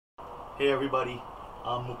Hey everybody,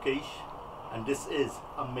 I'm Mukesh and this is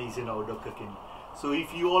Amazing Outdoor Cooking. So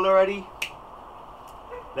if you all are ready,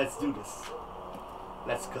 let's do this.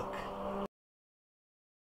 Let's cook.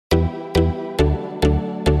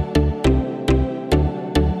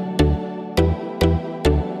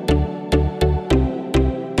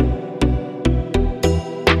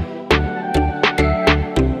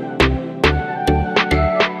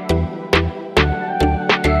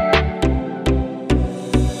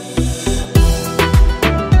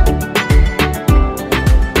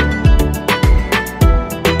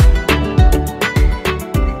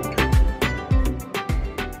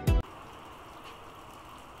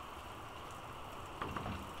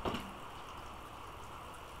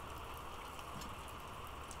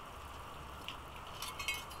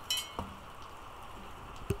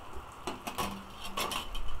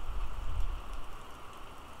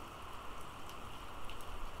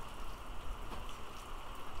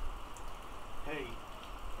 Hey,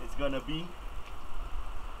 it's gonna be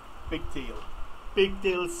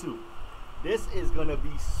pigtail soup. This is gonna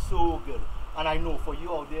be so good. And I know for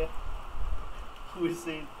you out there who is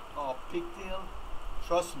saying, oh, pigtail,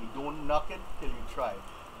 trust me, don't knock it till you try it.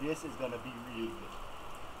 This is gonna be really good.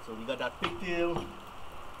 So we got that pigtail,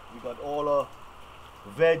 we got all our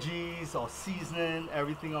veggies, our seasoning,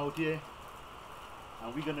 everything out here.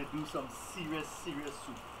 And we're gonna do some serious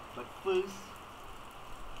soup. But first,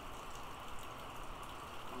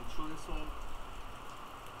 throw this on.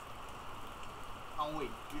 And wait,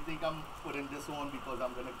 you think I'm putting this on because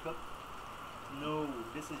I'm gonna cook? No,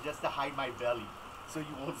 this is just to hide my belly so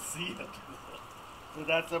you won't see it. So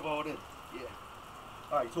that's about it. Yeah.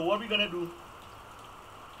 Alright, so what we're gonna do,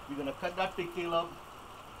 we're gonna cut that pigtail up.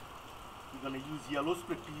 We're gonna use yellow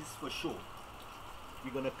split peas for sure.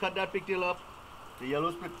 We're gonna cut that pigtail up, the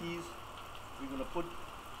yellow split peas. We're gonna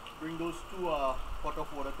bring those to a pot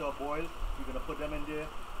of water to a boil. We're gonna put them in there.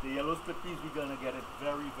 The yellow split peas, we're gonna get it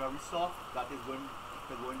very soft. That is going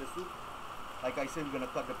to go in the soup. Like I said, we're gonna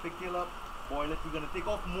cut the pigtail up, boil it. We're gonna take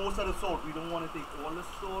off most of the salt. We don't want to take all the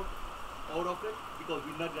salt out of it because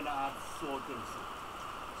we're not gonna add salt to the soup.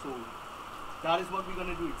 So that is what we're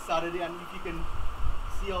gonna do. It's Saturday, and if you can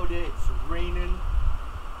see out there, it's raining.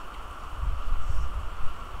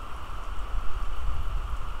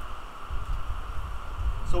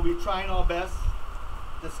 So we're trying our best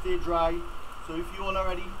to stay dry. So if you all are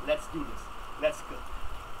ready, let's do this. Let's cook.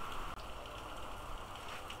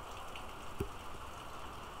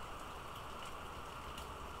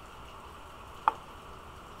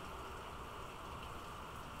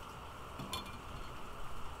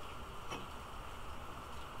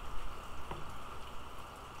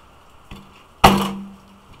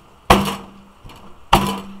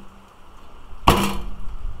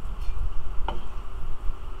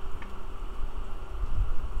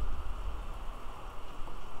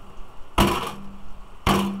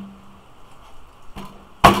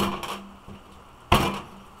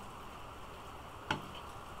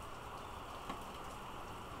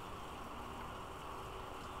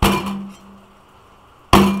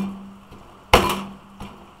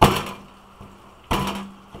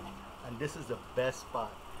 This is the best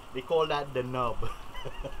part. They call that the nub.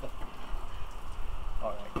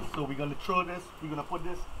 Alright, so we're gonna throw this, we're gonna put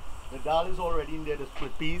this. The dal is already in there, the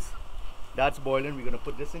split peas. That's boiling. We're gonna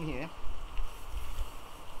put this in here.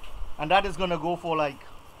 And that is gonna go for like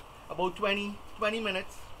about 20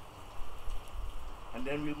 minutes. And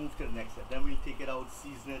then we'll move to the next step. Then we'll take it out,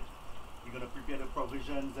 season it. We're gonna prepare the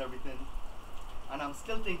provisions, everything. And I'm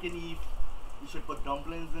still thinking if we should put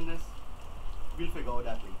dumplings in this. We'll figure out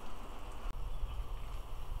that later.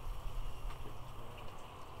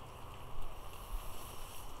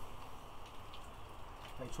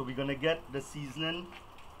 So we're gonna get the seasoning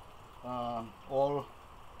all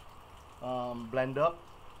blend up,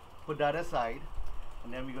 put that aside,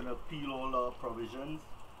 and then we're gonna peel all our provisions,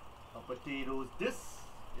 our potatoes. This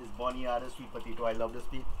is Bonniata sweet potato. I love this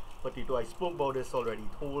potato. I spoke about this already.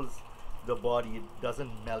 It holds the body, it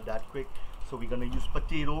doesn't melt that quick. So we're gonna use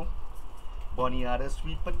potato, Bonniata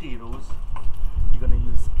sweet potatoes. We're gonna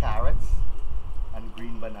use carrots and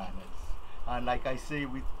green bananas. And like I say,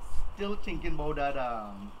 we still thinking about that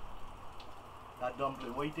that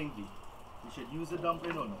dumpling. What do you think, V? We should use a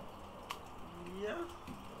dumpling or no? Yeah.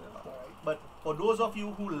 Alright. But for those of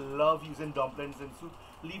you who love using dumplings in soup,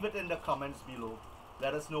 leave it in the comments below.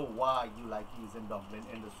 Let us know why you like using dumpling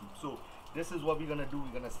in the soup. So this is what we're gonna do.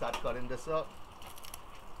 We're gonna start cutting this up.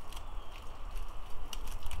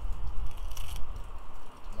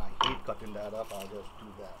 I hate cutting that up. I'll just do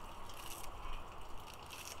that.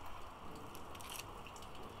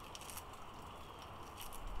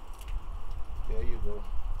 There you go.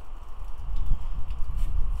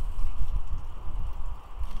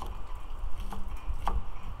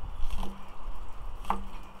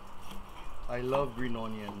 I love green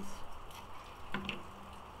onions.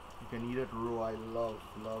 You can eat it raw. I love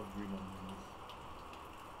green onions.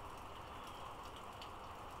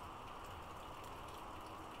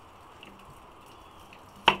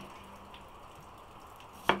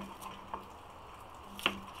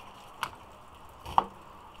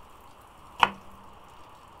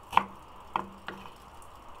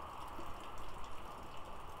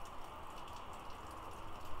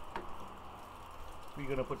 We're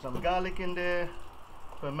gonna put some garlic in there,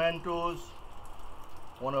 pimentos,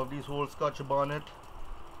 one of these whole Scotch bonnet,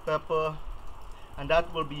 pepper, and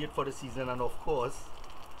that will be it for the season. And of course,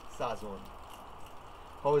 sazon.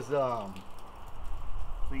 How is the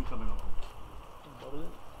thing coming along?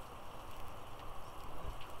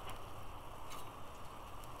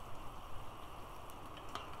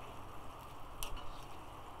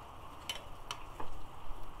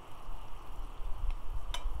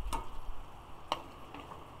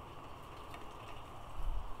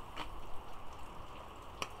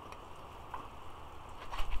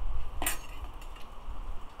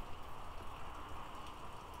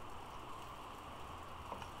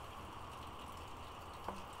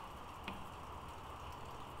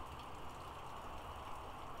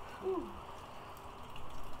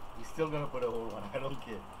 He's still gonna put a whole one, I don't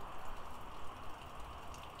care.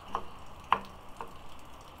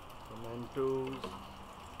 Pimentos.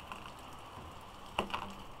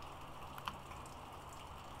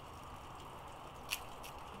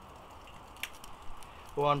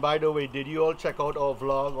 Oh, and by the way, did you all check out our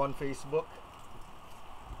vlog on Facebook?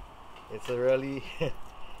 It's a really, it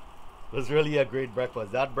was really a great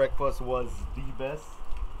breakfast. That breakfast was the best.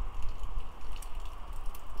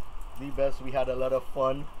 We had a lot of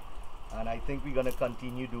fun, and I think we're gonna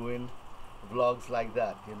continue doing vlogs like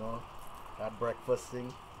that, you know, that breakfast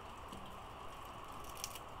thing.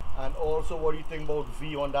 And also, what do you think about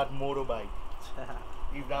V on that motorbike?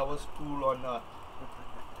 If that was cool or not?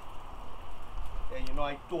 Yeah, you know,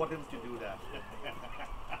 I taught him to do that.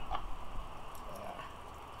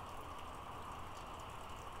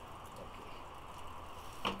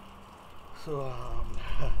 Okay. So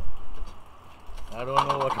I don't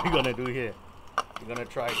know what we're gonna do here. We're gonna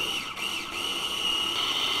try this.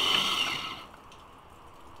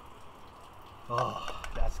 Oh,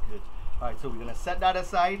 that's good. Alright, so we're gonna set that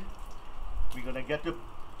aside. We're gonna get to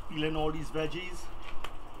peeling all these veggies.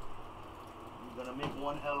 We're gonna make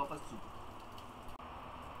one hell of a soup.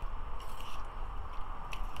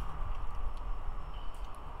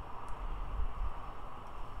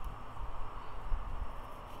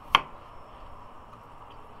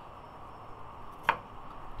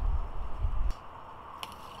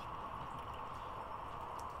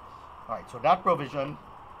 Alright, so that provision,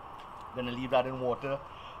 gonna leave that in water.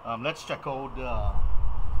 Let's check out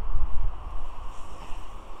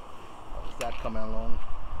how's that coming along.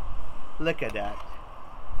 Look at that.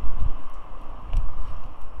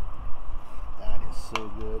 That is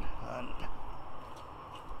so good. And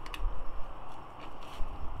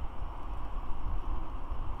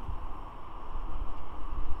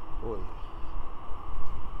oh yeah.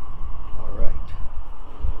 Alright.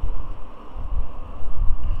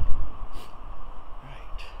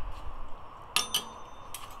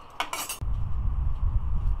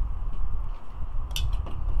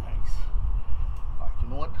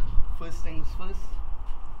 First things first.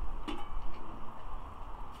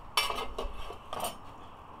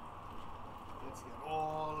 Let's get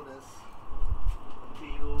all this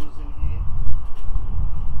potatoes in here.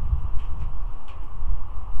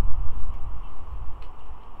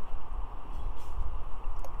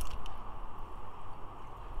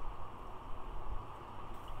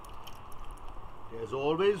 There's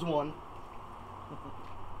always one.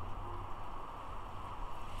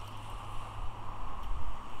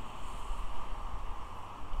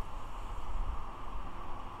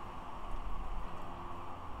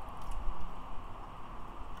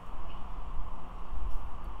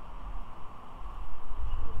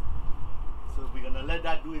 We're gonna let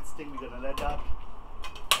that do its thing. We're gonna let that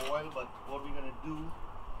boil, but what we're gonna do,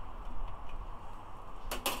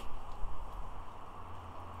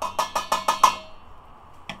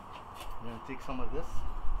 we're gonna take some of this.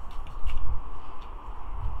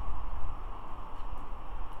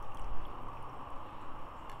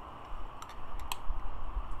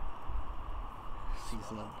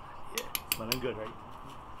 Season up. Yeah, smelling good, right?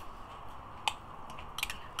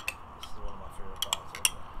 This is one of my favorite parts right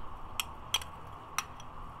there.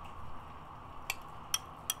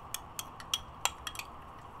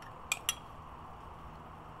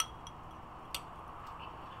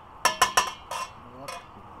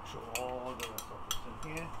 Show all the rest of this in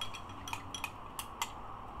here.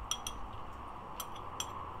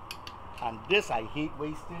 And this I hate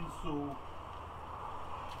wasting, so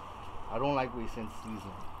I don't like wasting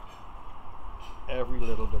seasoning. Every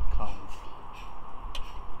little bit counts.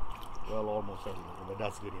 Well, almost every little, but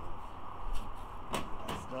that's good enough.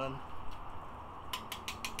 That's done.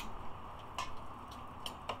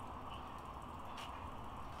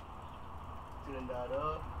 Turn that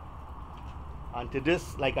up. And to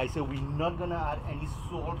this, like I said, we're not gonna add any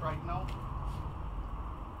salt right now,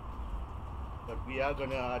 but we are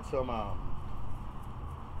gonna add some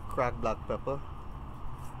cracked black pepper,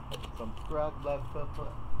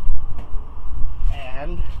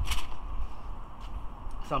 and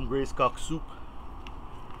some braised cock soup.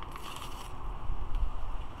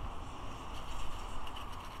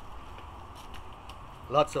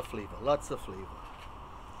 Lots of flavor, lots of flavor.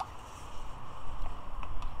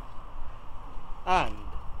 And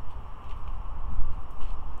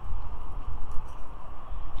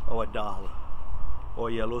our dal or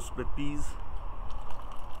yellow split peas.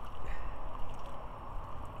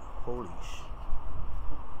 Holy sh!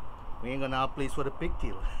 We ain't gonna have a place for the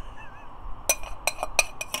pigtail.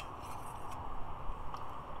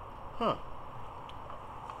 Huh.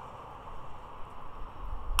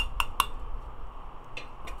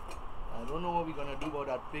 I don't know what we're gonna do about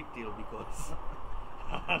that pigtail because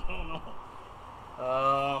I don't know.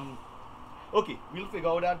 Okay, we'll figure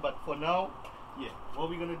out that, but for now, yeah, what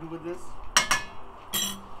we're gonna do with this,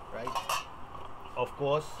 right? Of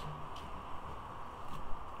course,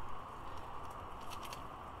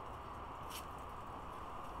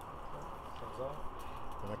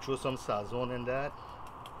 gonna throw some sazon in that.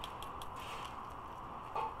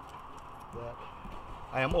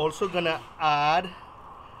 I am also gonna add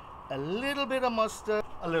a little bit of mustard,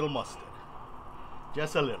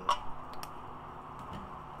 just a little.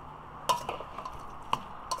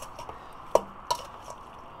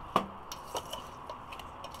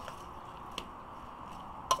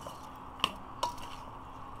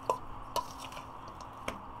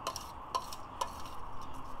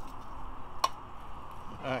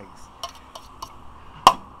 Nice.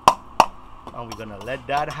 And we're gonna let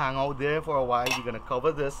that hang out there for a while. We're gonna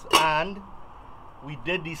cover this, and we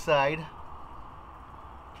did decide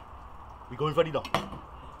we're going for the dumpling.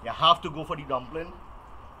 You have to go for the dumpling,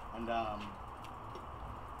 and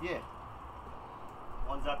yeah,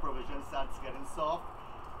 once that provision starts getting soft,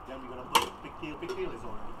 then we're gonna put pigtail. Pigtail is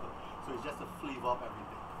already good, so it's just to flavor up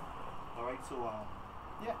everything. All right, so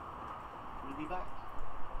yeah, we'll be back.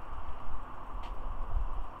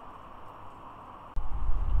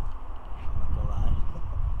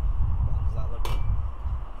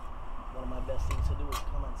 Best thing to do is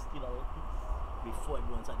come and steal a little before it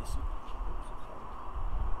goes inside the soup.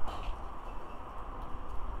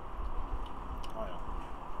 Oh yeah.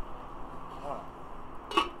 Oh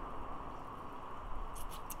yeah.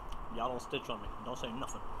 Y'all don't stitch on me. Don't say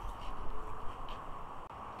nothing.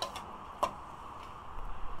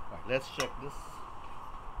 Alright, let's check this.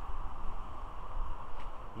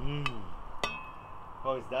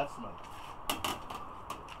 How is that smell?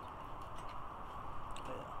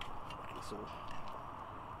 So,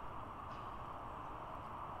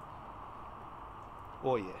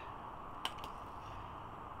 oh yeah.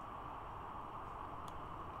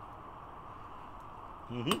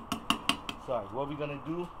 Sorry, what we're gonna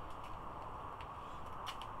do?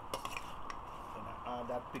 Gonna add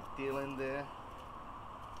that pigtail in there.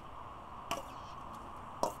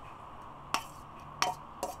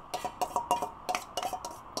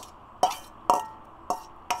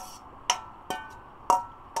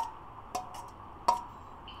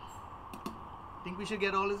 Think we should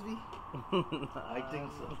get all this, V? I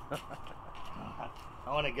think so.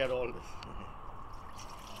 I want to get all this.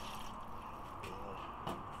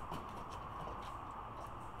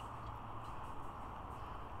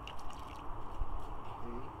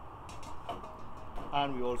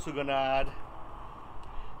 And we're also gonna add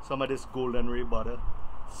some of this golden ray butter,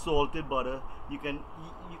 salted butter. You can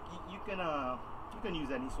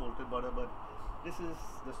use any salted butter, but this is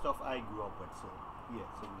the stuff I grew up with. So yeah,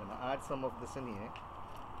 so we're gonna add some of this in here.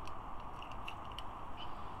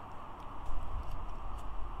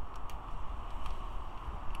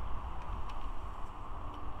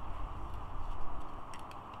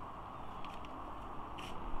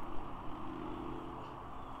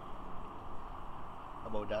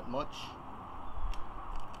 About that much.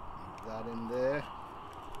 Leave that in there.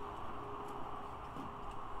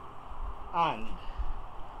 And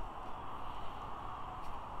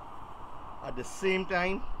at the same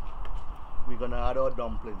time, we're gonna add our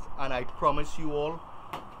dumplings. And I promise you all,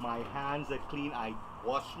 my hands are clean. I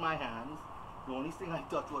washed my hands. The only thing I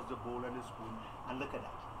touched was the bowl and the spoon. And look at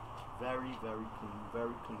that. Very, very clean,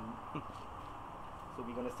 very clean. So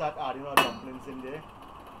we're gonna start adding our dumplings in there.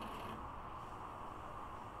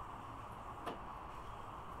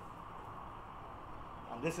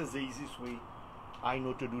 And this is the easiest way I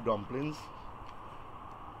know to do dumplings.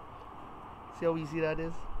 See how easy that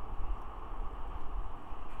is?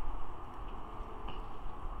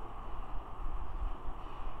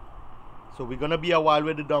 So we're gonna be a while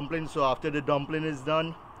with the dumplings. So after the dumpling is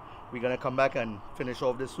done, we're gonna come back and finish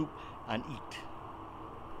off the soup and eat.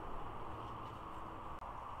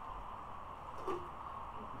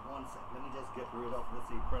 One sec, let me just get rid of this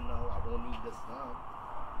apron now. I don't need this now.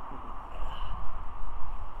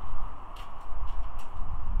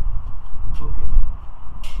 Okay.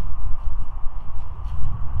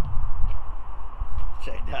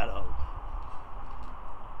 Check that out.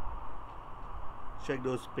 Check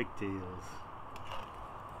those pigtails.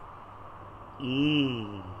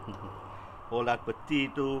 Mmm. All that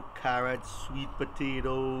potato, carrots, sweet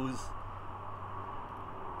potatoes.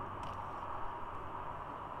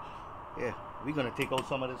 Yeah, we're gonna take out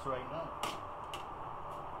some of this right now.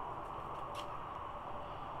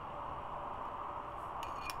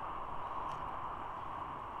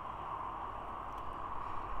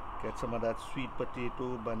 Get some of that sweet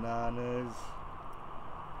potato, bananas,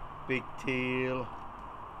 pigtail,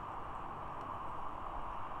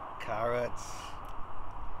 carrots,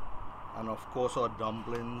 and of course our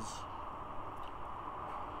dumplings.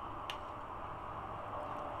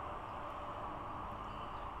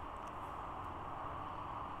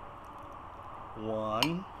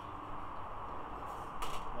 One.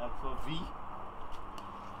 That's for V.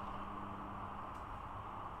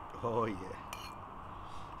 Oh yeah.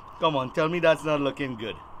 Come on, tell me that's not looking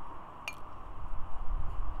good.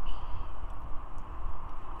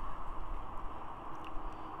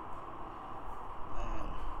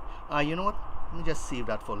 Man. You know what? Let me just save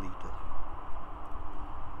that for later.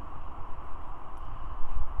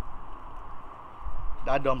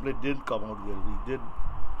 That dumpling did come out good. We did.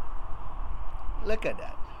 Look at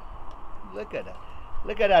that. Look at that.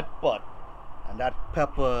 Look at that pot. And that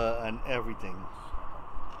pepper and everything.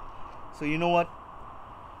 So you know what?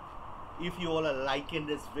 If you all are liking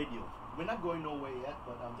this video, we're not going nowhere yet,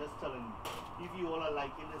 but I'm just telling you, if you all are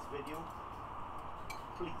liking this video,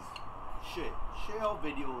 please share our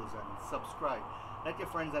videos and subscribe. Let your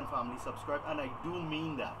friends and family subscribe, and I do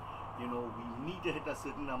mean that. You know, we need to hit a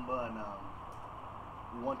certain number, and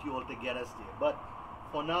we want you all to get us there. But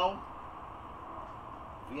for now,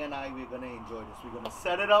 we're gonna enjoy this. We're gonna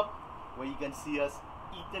set it up where you can see us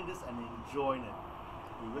eating this and enjoying it.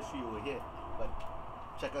 We wish you were here, but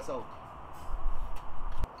check us out.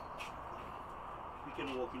 We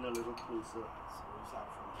can walk in a little closer. So we start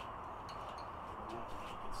from you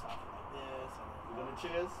can start like this, and then We're gonna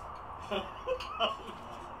cheers.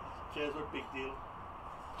 Cheers with pigtail.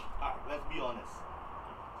 Alright, let's be honest.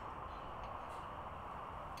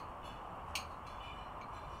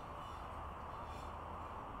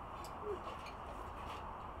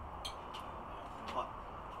 Hot.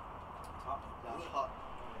 It's hot. That's hot.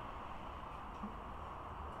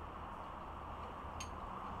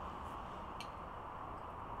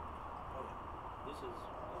 Oh yeah. This is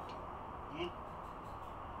Hmm?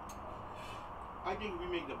 I think we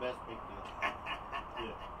make the best pigtail.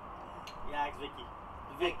 Yeah. yeah, it's Vicky.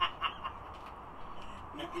 Vic,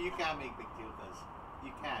 you can't make pigtail, cuz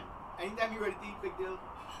you can. Anytime you're ready to eat pigtail,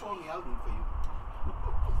 call me, I'll do it for you.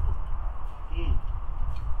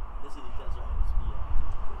 This is the test right here.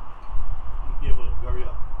 Be careful, very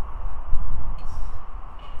up.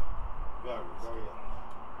 Very up.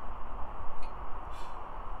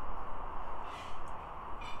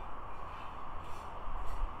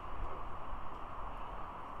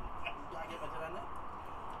 Do I get better than that?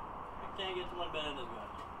 I can't get too much better than this guy.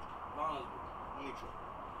 Honestly. Make sure.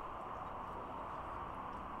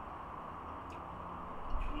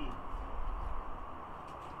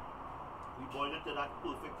 We boiled it to that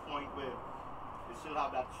perfect point where we still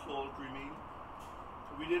have that salt remain.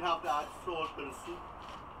 We didn't have to add salt to the soup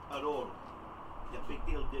at all. The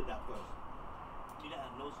pigtail did that first. You didn't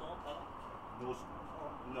have no salt at all? No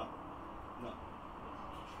salt. No. No.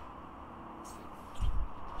 It's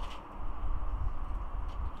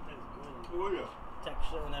good. Oh yeah.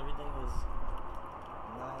 Texture and everything is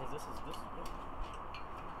nice. This is good.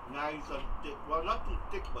 Nice and thick. Well, not too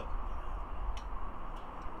thick, but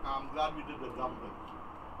I'm glad we did the dumplings.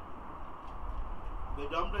 The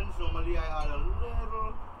dumplings, normally I add a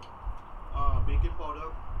little baking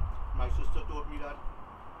powder. My sister taught me that.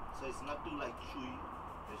 So it's not too like chewy.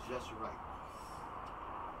 It's just right.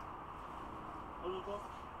 What's it called?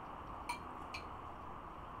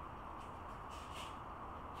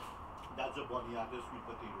 That's a boniata sweet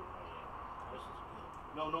potato. This is good.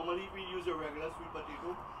 Now, normally if we use a regular sweet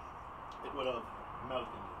potato, it would have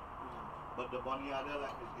melted it. But the boniata,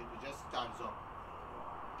 like, it just stands up.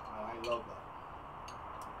 And I love that.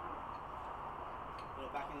 You know,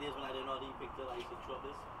 back in the days when I didn't know how to eat pigtail, I used to chop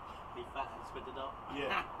this, be fat and spit it out.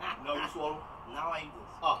 Yeah. Now you swallow? Now I eat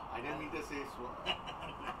this. Oh, I didn't mean to say swallow.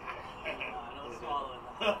 I don't swallow it.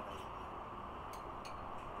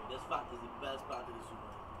 This fat is the best part of the soup.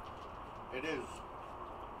 It is.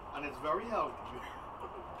 And it's very healthy.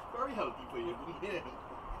 Very healthy for you. Yeah.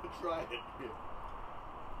 Try it.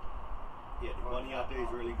 Yeah, the boniata is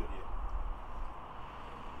really good, yeah.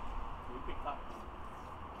 You pick that.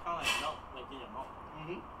 Kind of like milk, like in your mouth.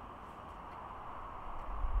 Mm-hmm.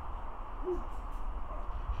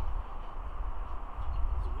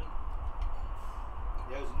 It's good.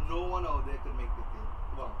 There's no one out there could make the thing.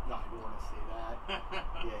 Well, no, I don't want to say that.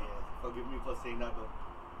 Yeah. Forgive me for saying that, but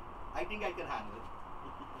I think I can handle it.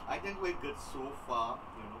 I think we're good so far,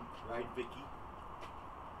 you know. Right, Vicky?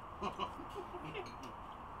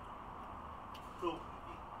 So,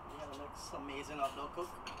 Yeah, that looks amazing outdoor cook.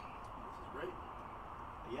 this is great.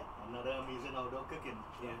 Yeah, another amazing outdoor cooking.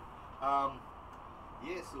 Yeah.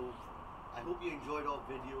 Yeah, so I hope you enjoyed our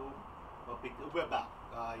video. We're back.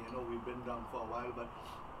 You know, we've been down for a while, but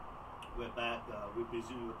we're back. We're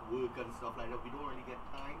busy with work and stuff like that. We don't really get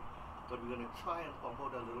time, but we're gonna try and pump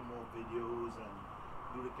out a little more videos and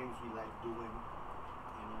do the things we like doing.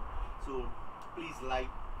 You know, so please like,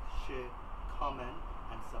 share, comment,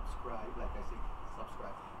 and subscribe. Like I say,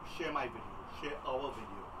 subscribe. Share my video. Share our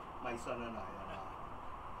video. My son and I.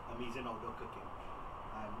 Amazing outdoor cooking.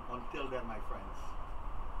 And until then, my friends,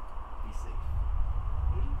 be safe.